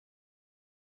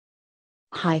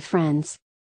Hi friends.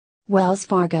 Wells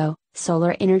Fargo,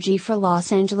 Solar Energy for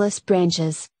Los Angeles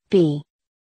Branches, B.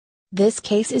 This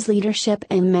case is leadership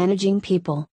and managing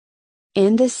people.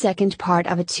 In this second part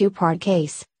of a two-part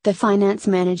case, the finance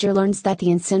manager learns that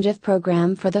the incentive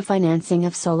program for the financing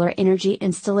of solar energy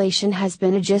installation has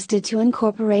been adjusted to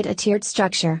incorporate a tiered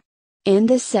structure. In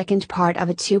this second part of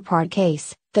a two-part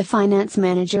case, the finance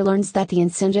manager learns that the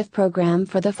incentive program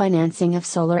for the financing of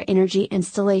solar energy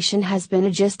installation has been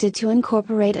adjusted to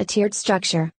incorporate a tiered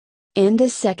structure. In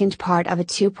this second part of a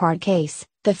two-part case,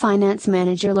 the finance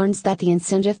manager learns that the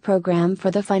incentive program for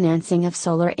the financing of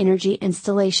solar energy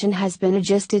installation has been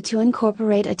adjusted to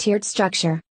incorporate a tiered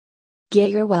structure.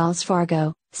 Get your Wells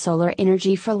Fargo, Solar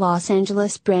Energy for Los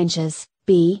Angeles Branches,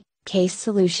 B, case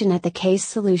solution at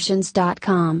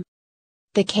thecasesolutions.com.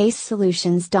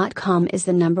 Thecasesolutions.com is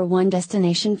the #1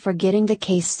 destination for getting the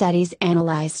case studies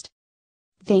analyzed.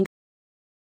 Thanks